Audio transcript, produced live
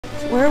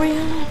Where are we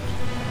at?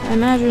 I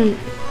imagine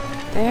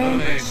there.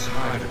 Nice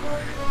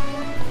hideaway.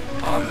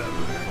 I know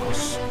who it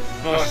was.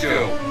 Nice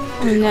girl.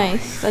 Oh,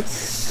 nice. That's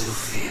Still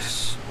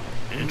fierce.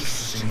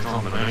 Interesting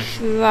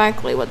combination.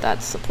 exactly what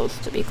that's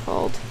supposed to be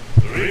called.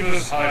 The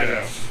Reaper's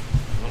hideout.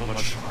 Not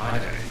much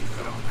hideout you've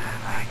got on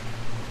that, eh?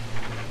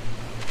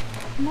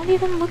 I'm not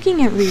even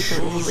looking at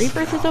Reapers.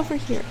 Reapers is over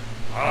here.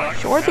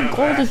 Sure, the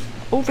gold is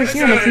over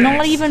here, and it's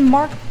not even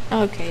marked.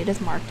 Okay, it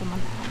is marked on the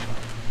map.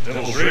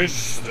 Devil's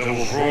Ridge,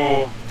 Devil's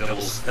Roar,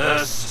 Devil's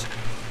Thirst.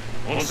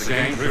 Once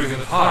again, proving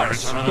that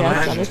pirates are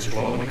unimaginative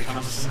when it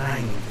comes to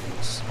naming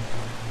things.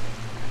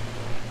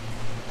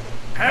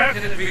 How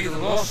can it be the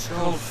lost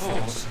gold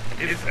fort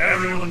if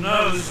everyone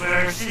knows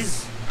where it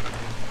is?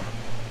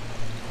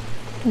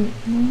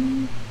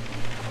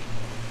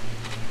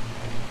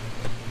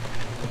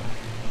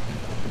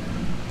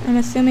 I'm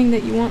assuming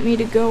that you want me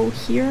to go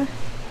here.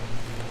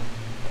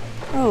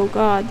 Oh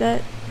god,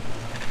 that...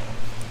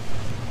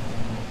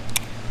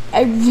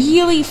 I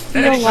really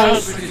feel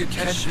like... we could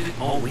catch a bit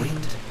more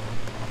wind?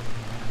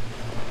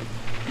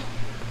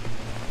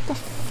 The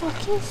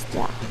fuck is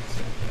that?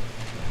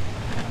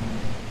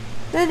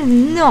 That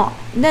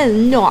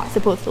is not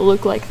supposed to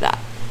look like that.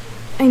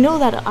 I know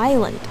that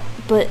island,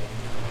 but...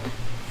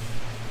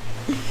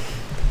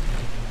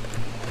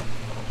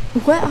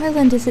 What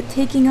island is it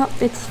taking up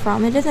bits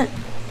from? It isn't...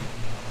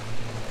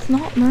 It's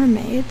not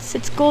mermaids,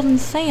 it's golden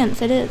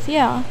sands, it is,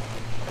 yeah.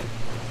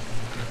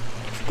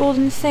 It's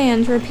golden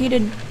sands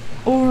repeated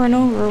over and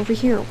over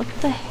here. What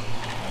the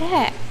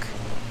heck?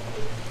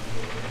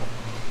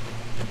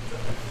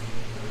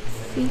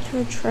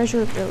 Feature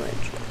Treasure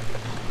Village.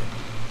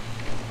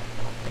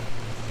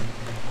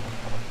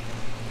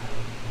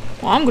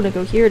 Well, I'm gonna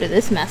go here to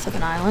this mess of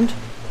an island.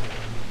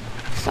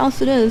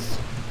 South it is.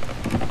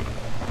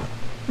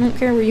 I don't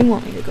care where you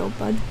want me to go,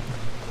 bud.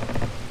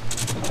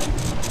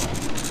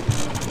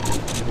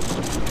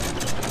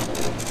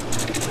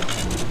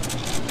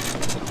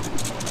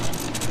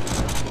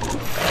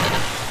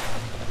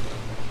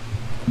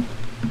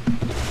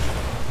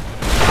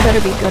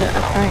 Better be good at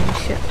acquiring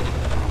shit.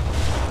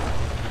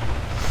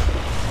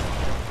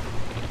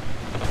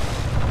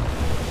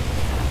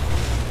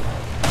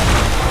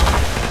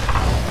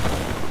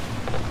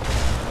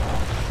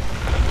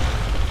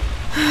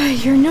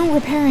 You're no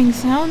repairing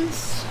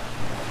sounds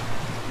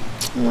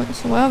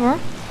whatsoever,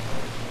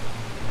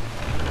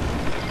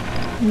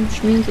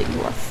 which means that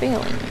you are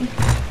failing me.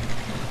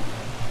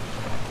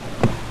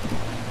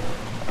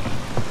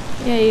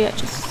 Yeah,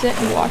 just sit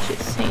and watch it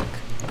sink.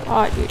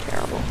 God, you're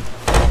terrible.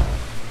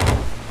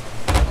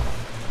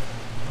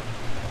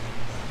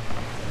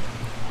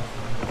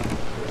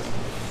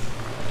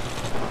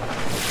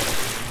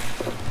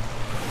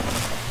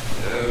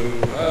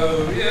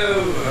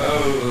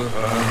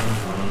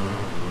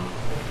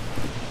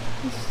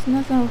 There's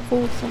nothing to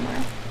hold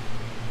somewhere.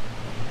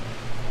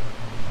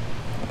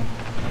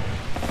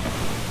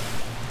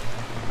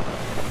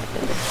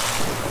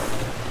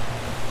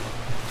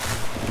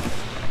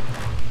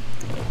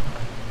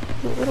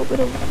 There's a little bit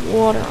of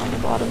water on the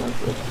bottom of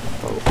the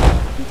boat.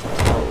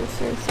 Oh,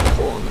 there's a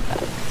hole in the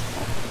back.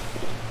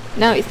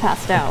 Now he's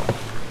passed out.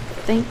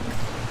 Thank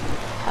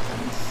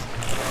heavens.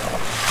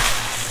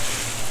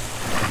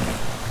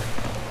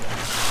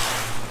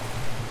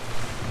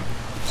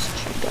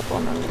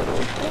 On a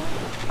little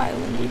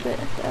islandy bit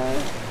there.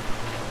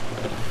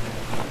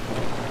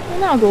 Well,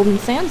 now Golden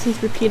Sands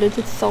has repeated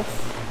itself,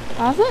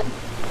 has it?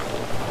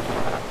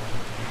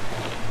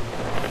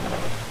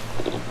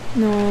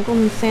 No,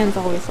 Golden Sands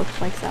always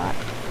looks like that.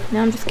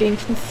 Now I'm just getting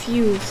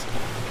confused.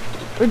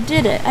 Or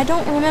did it? I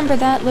don't remember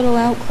that little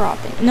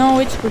outcropping. No,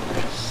 it's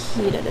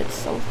repeated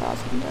itself,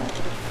 hasn't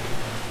it?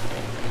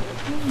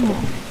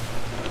 Oh.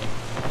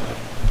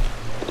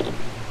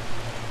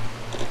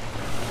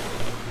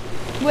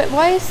 Wait,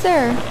 why is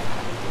there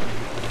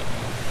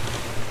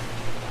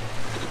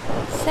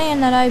saying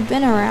that I've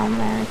been around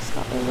there? It's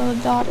got those little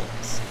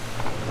dots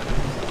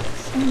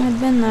saying I've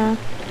been there.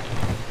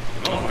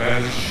 Not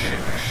bad as ship,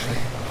 actually.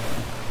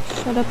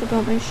 Shut up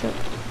about my ship.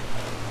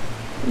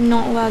 I'm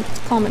not allowed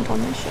to comment on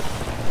my ship.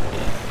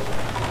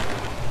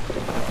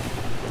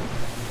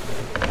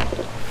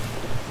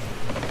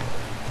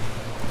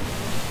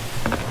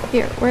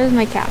 Here, where's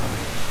my cap?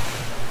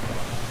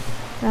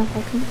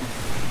 Grandpa, come here.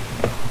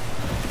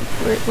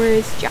 Where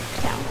is Jack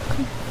now?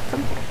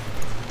 Come here.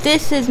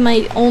 This is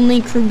my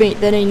only crewmate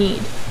that I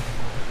need.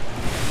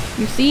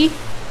 You see?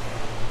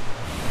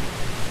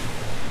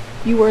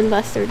 You are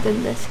lesser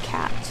than this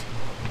cat.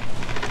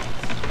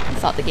 I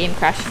thought the game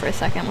crashed for a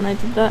second when I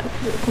did that.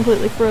 It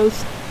completely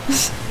froze.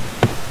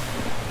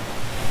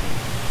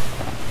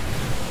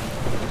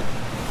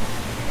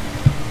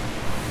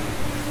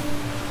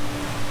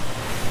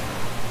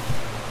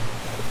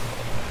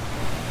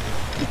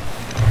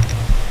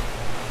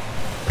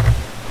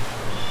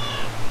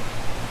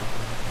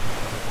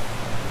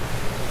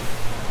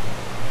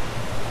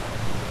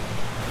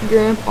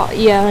 Grandpa.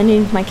 Yeah, I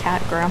named my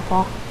cat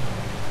Grandpa.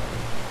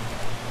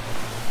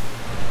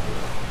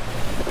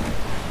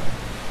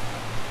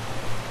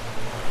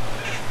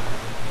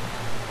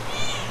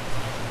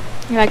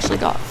 You actually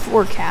got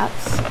 4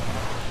 cats.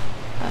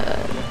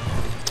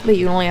 But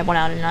you can only have one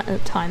out at a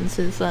time. This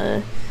is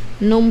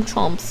Noam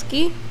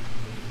Chomsky.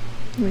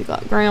 We've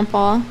got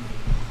Grandpa.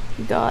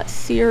 We've got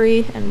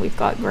Siri. And we've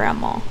got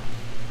Grandma.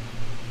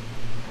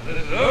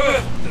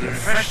 The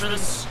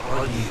refreshments are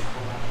on you.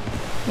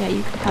 Yeah,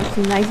 you can have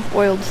some nice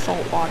boiled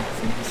salt water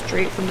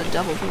straight from the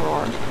devil's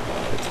roar.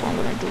 That's where I'm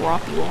gonna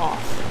drop you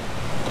off.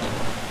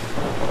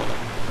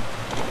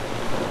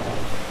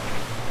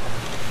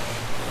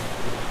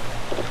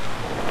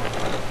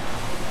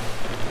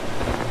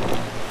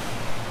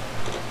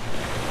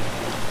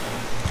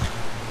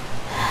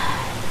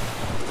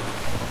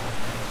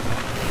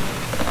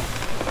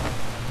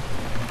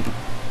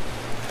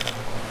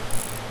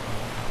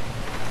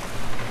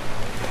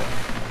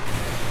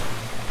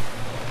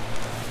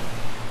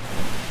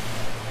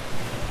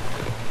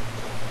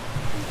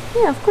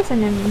 Yeah, of course I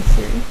named him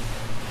Siri.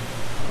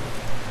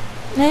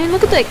 And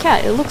look at that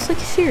cat. It looks like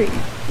Siri.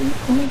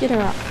 Let me get her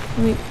out.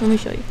 Let me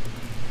show you.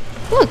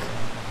 Look,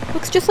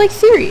 looks just like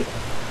Siri. It's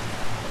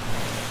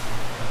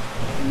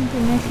a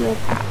nice little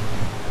cat.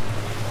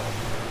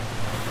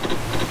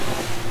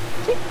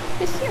 See,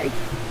 it's Siri.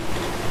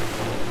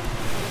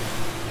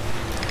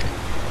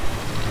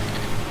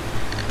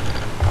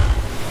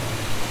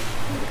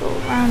 Go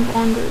around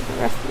under the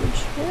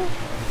refuge here.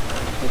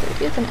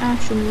 There is an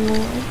ashen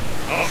lord.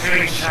 Not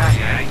feeling chatty,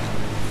 eh?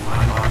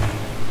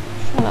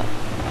 Shut up.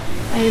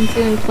 I am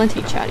feeling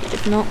plenty chatty,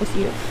 just not with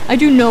you. I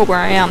do know where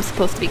I am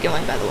supposed to be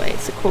going, by the way.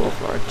 It's a cool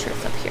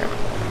fortress up here.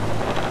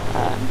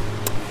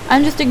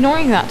 I'm just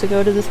ignoring that to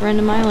go to this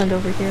random island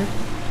over here.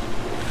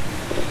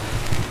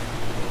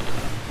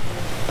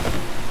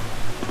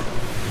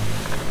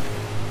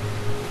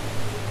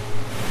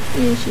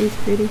 Yeah, she's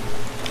pretty.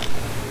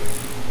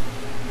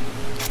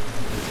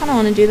 I kinda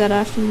wanna do that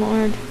Ashen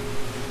Lord.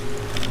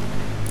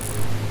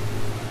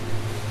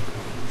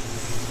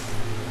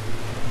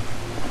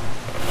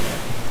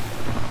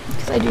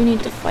 I do need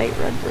to fight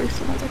Red Bruce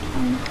another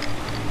time.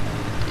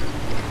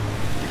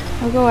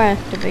 I'll go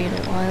activate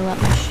it while I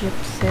let my ship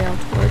sail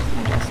towards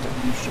my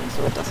destination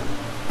so it doesn't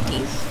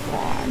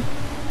despawn.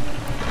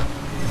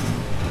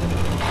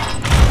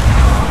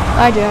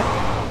 Bye, Jack.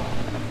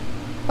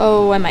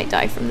 Oh, I might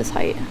die from this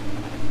height.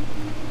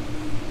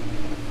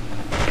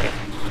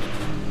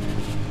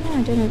 No,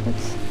 I didn't.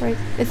 That's right.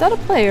 Is that a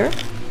player?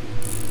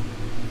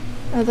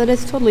 Oh, that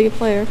is totally a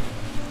player.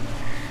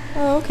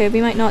 Oh, okay,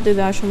 we might not do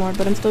the Ashen Lord,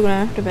 but I'm still gonna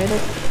activate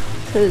it.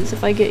 Because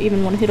if I get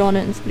even one hit on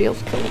it and somebody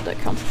else kills it, that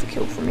counts as a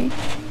kill for me.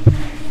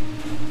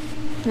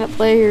 That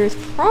player is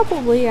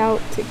probably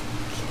out to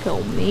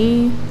kill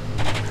me.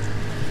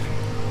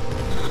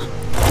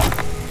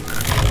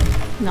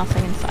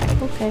 Nothing inside.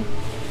 Okay.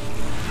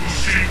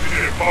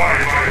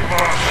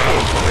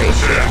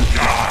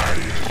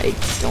 I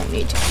don't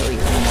need to kill you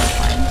any more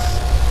times.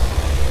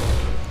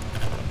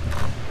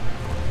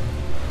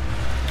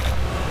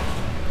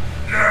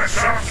 Let's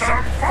have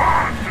some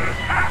fun!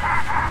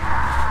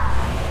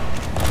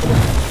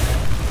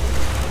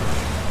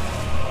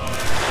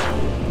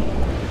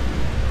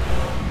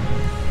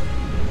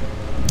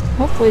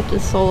 Hopefully it's a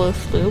solo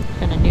sloop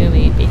and a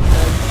newbie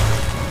because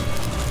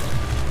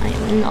I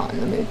am not in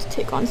the mood to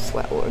take on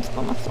sweat lords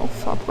by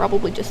myself. I'll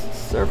probably just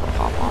server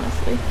hop,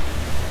 honestly.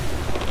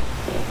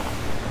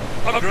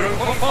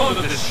 What fun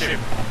of this ship?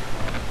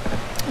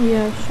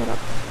 Yeah, shut up.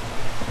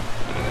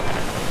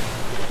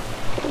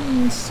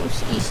 So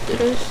east it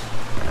is.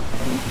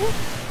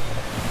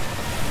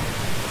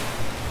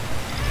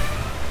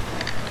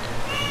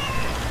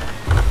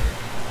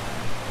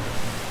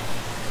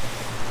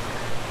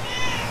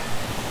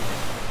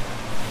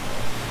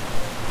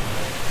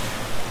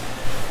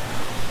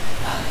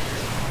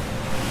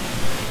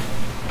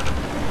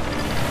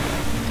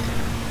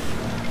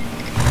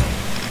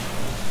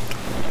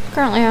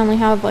 Currently I only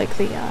have like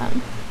the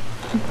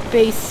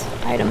base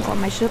items on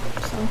my ship,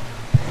 so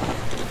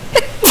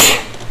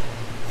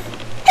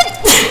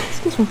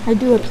excuse me, I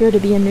do appear to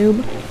be a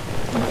noob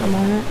at the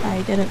moment.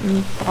 I didn't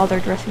bother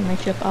dressing my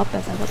ship up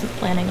as I wasn't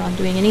planning on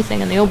doing anything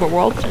in the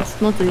overworld,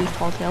 since most of these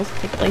tall tales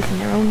take place in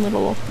their own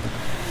little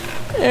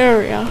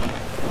area.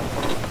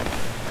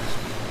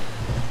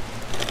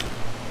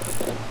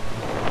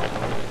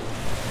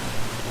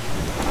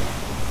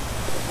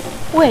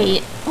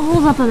 Wait,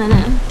 hold up a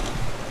minute.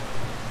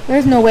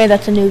 There's no way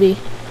that's a newbie.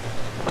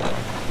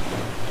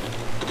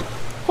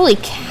 Holy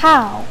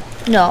cow.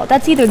 No,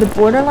 that's either the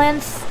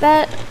Borderlands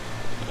set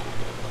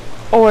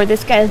or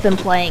this guy has been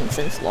playing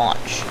since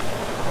launch.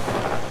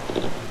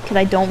 Because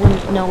I don't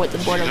really know what the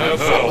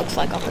Borderlands set looks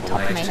like off the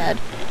top of my head.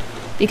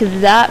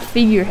 Because that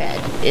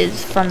figurehead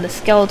is from the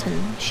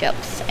skeleton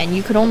ships, and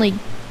you could only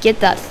get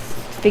that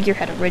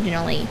figurehead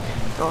originally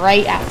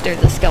right after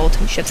the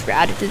skeleton ships were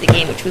added to the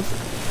game, which was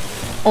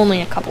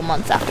only a couple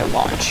months after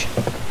launch.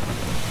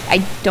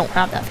 I don't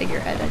have that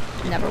figurehead.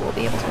 I never will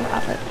be able to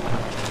have it.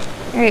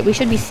 Alright, we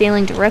should be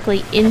sailing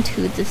directly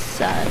into this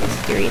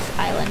mysterious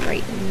island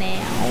right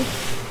now.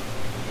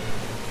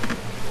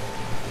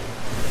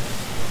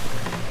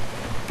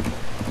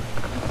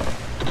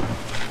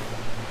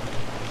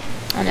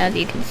 And as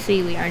you can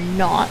see, we are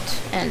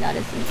not, and that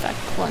is in fact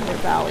Plunder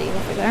Valley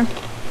over there.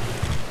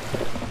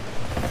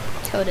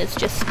 So it is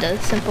just a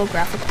simple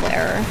graphical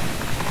error.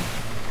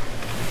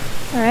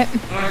 Alright,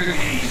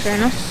 fair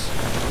enough.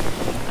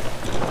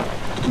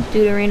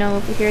 Deuterino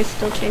over here is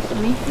still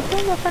chasing me. He's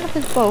going in front of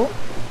his boat.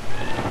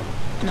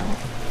 No.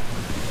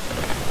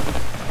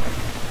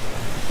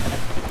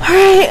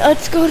 Alright,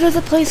 let's go to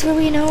the place where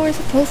we know we're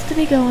supposed to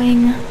be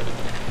going.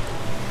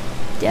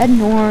 Dead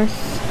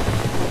north.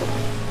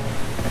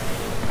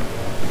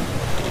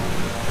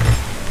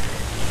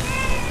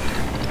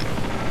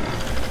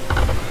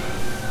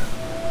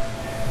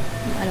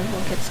 Might as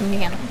well get some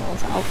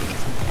cannonballs out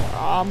because I'm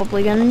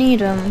probably gonna need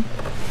them.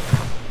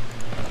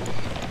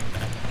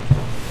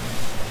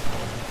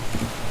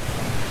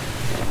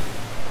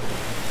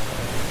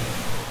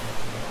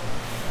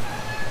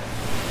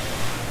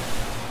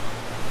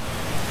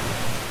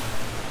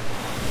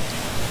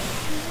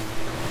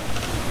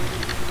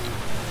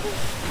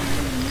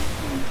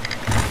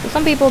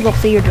 Some people, they'll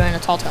see you're doing a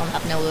tall tale and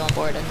have no loot on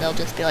board, and they'll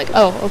just be like,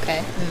 oh, okay,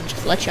 and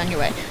just let you on your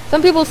way.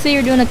 Some people see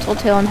you're doing a tall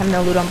tale and have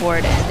no loot on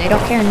board, and they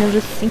don't care, and they'll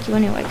just sink you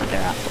anyway, because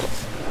they're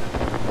assholes.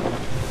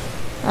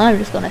 I'm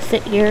just gonna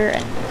sit here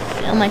and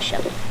sail my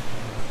ship.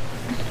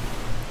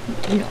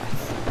 Due north.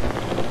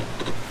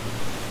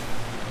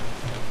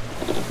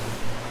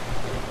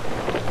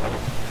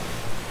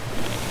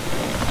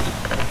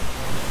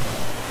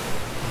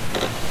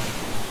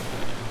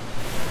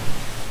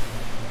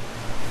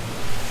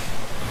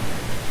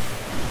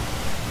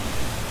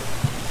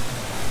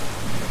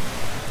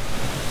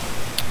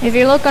 If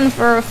you're looking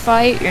for a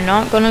fight, you're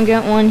not gonna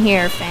get one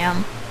here,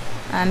 fam.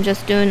 I'm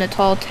just doing a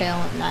tall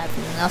tale and I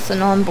have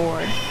nothing on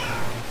board.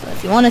 So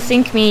if you want to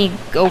sink me,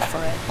 go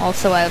for it.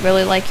 Also, I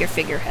really like your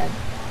figurehead.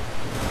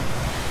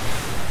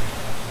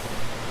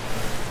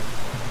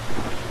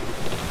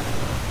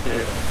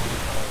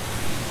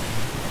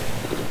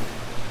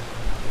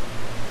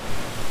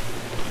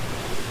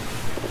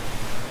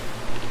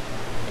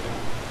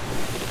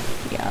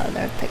 Yeah,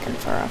 they're picking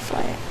for a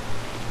fight.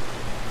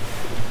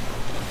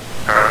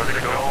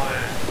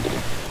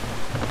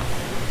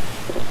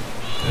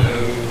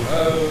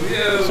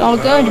 It's all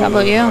good, how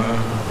about you?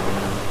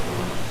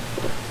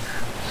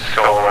 It's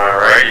going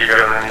alright, you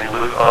got any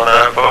loot on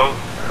that boat?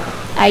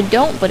 I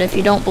don't, but if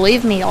you don't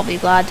believe me, I'll be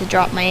glad to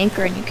drop my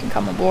anchor and you can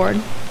come aboard.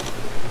 It's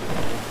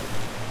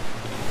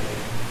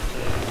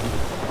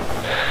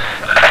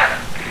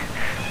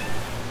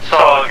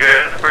all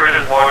good, we're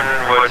just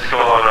wondering what's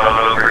going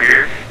on over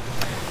here.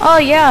 Oh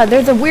yeah,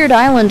 there's a weird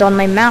island on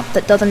my map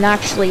that doesn't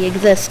actually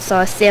exist, so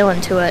I sail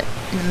into it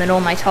in the middle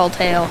of my tall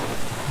tale.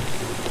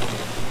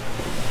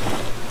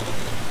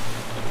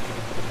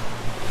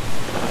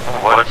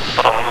 What's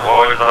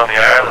on the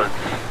island?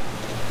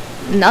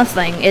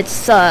 Nothing.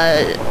 It's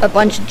a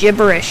bunch of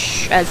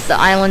gibberish as the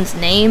island's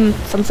name,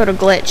 some sort of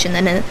glitch, and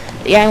then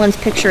the island's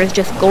picture is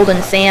just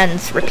golden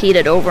sands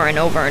repeated over and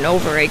over and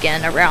over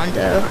again around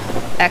the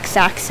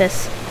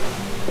x-axis.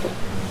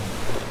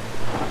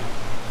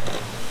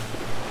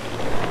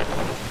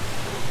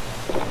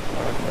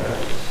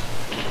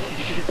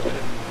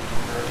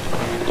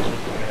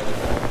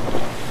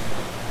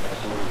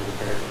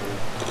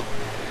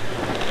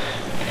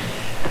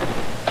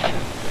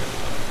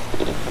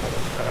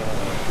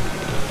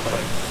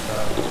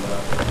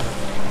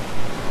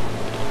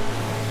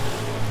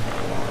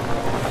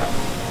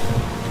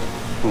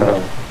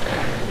 No.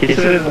 He said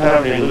he doesn't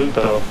have any loot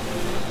though.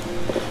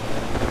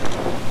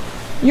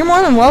 You're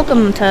more than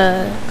welcome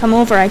to come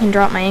over. I can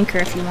drop my anchor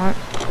if you want.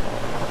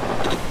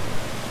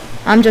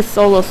 I'm just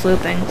solo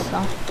slooping,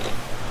 so.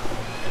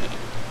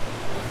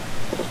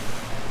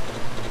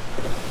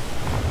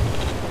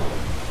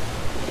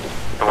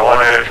 You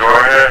want to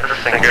join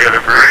us and get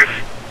a brief?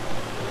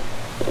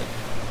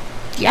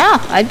 Yeah,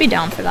 I'd be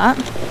down for that.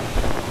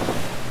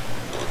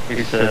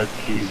 He said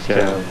he's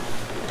down.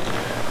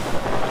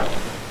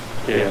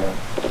 Yeah.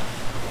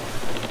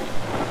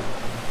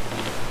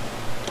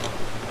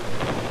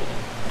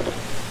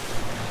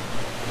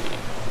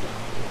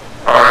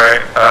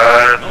 Alright,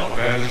 Not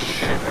bad as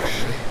shit,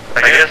 actually.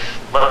 I guess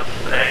let's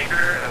anchor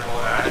and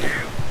we'll add you.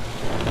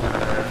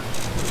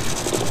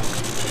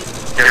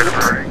 Get a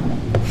break.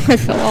 I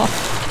fell off.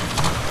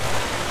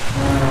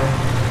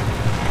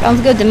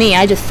 Sounds good to me,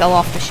 I just fell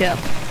off the ship.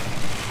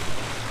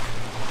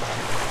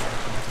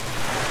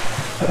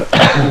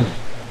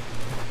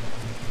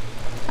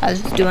 I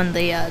was just doing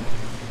the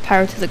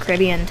Pirates of the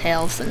Caribbean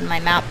tales and my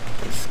map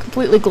was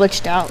completely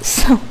glitched out,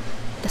 so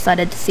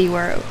decided to see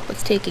where it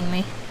was taking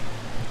me.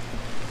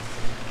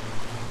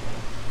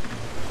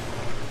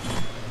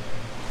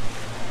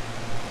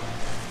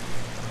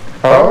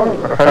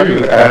 How do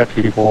you add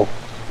people?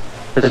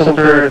 Isn't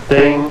there a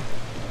thing?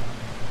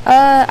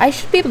 I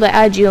should be able to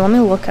add you. Let me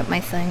look at my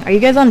thing. Are you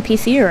guys on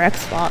PC or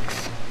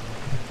Xbox?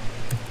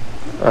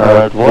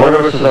 One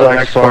of us is on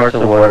Xbox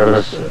and one of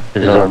us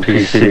is on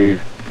PC.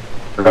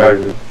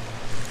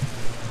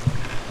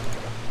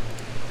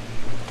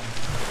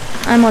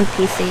 I'm on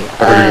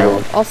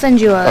PC. I'll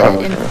send you a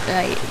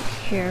invite.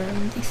 Here,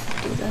 let me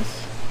do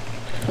this.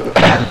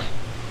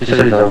 He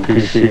said he's on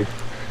PC.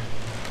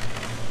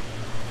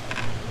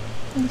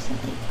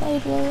 Recently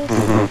played with.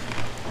 Mm-hmm.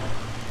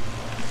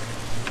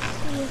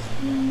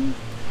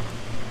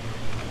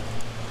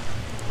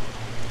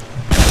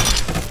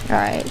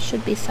 Alright, it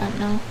should be sent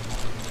now.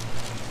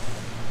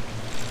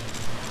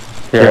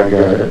 Yeah, I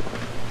got it.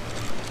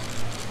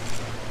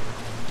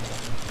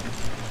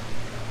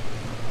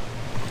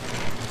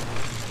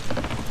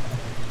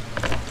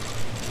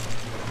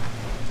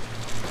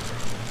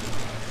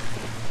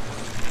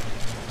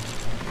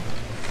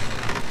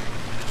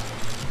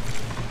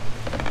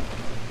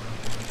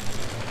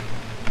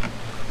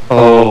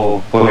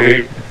 Oh,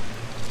 wait.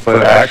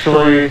 But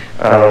actually,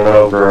 I don't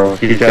know, bro.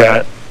 He's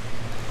got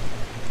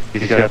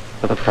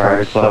the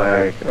pride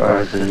flag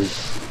as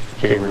his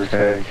gamer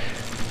tag.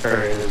 Or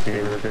in his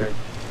gamer tag.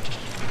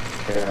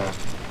 Yeah.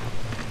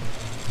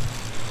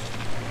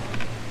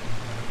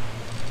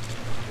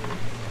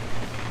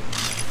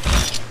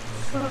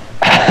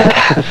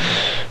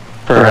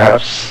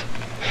 Perhaps.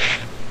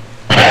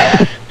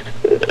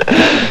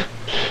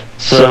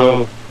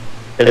 So,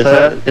 is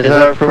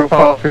that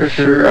profile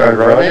picture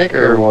ironic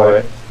or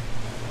what?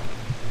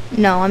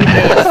 No, I'm gay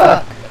as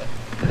fuck.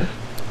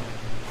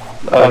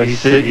 Oh, he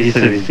said he's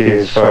gay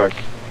as fuck.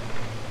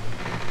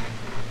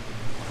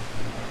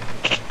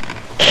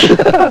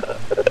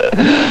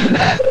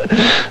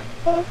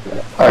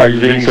 Are you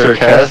being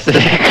sarcastic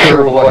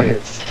or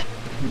what?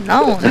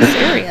 No, I'm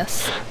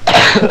serious.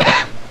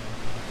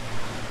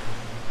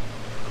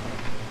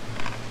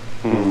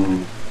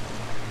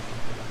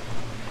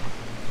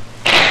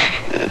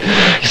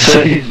 He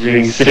said he's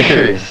being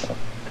serious.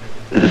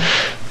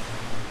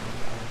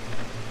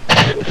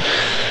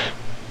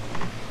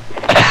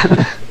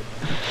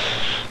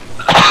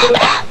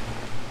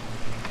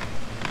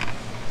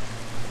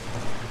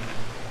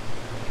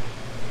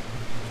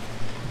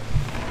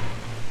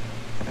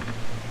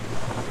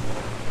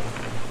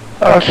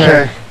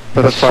 Okay,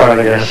 that's fine,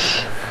 I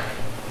guess.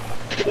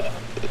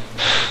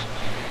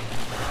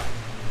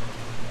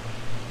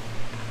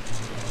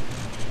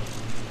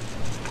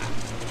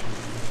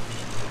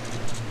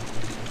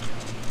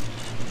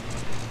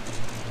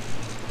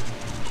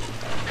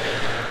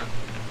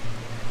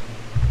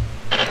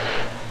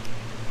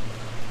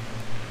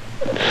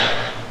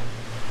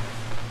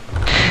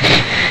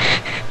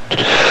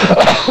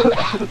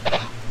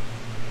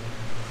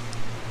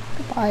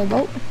 Goodbye,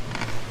 boat.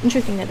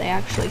 Interesting that they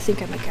actually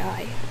think I'm a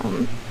guy.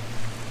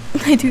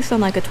 I do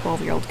sound like a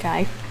 12-year-old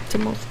guy to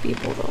most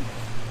people, though.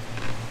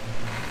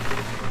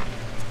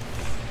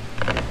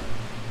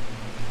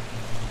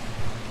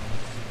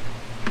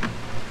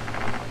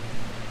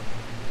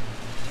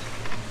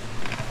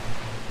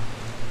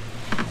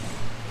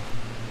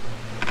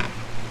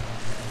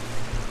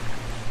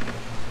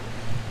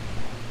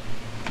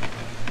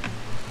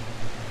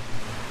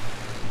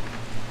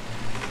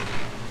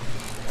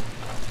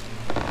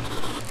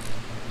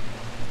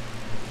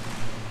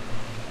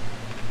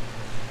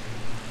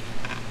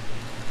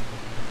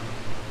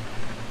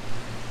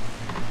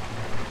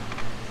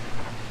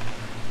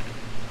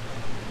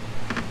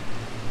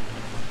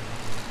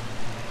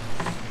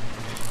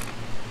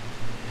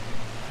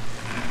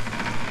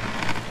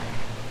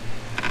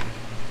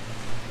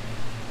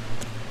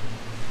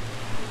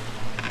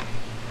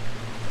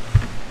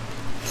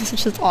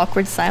 It's just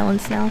awkward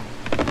silence now.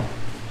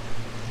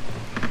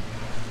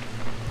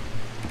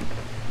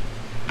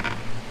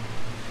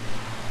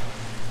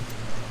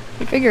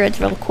 I figure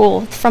it's real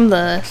cool. It's from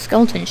the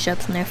skeleton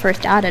ships when they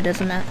first added,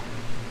 isn't it?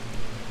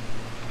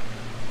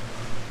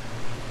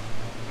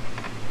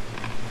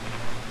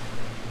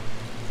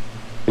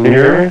 Can you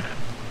hear me?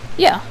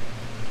 Yeah.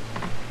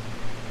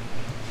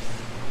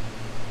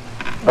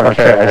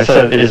 Okay, I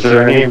said, is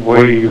there any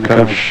way you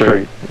come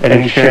straight?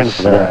 Any chance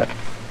of that?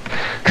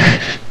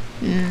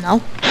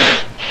 No.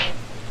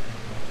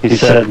 He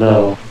said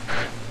no.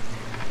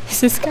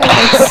 This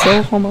guy is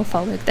so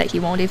homophobic that he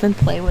won't even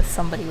play with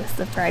somebody with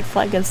the pride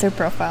flag as their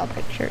profile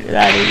picture.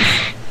 That is...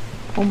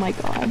 Oh my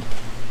god.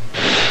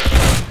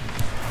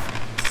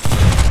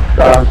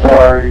 I'm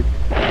sorry.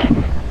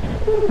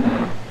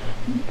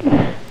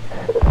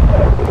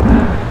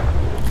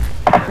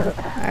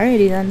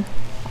 Alrighty then.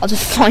 I'll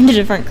just find a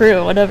different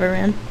crew, whatever,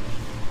 man.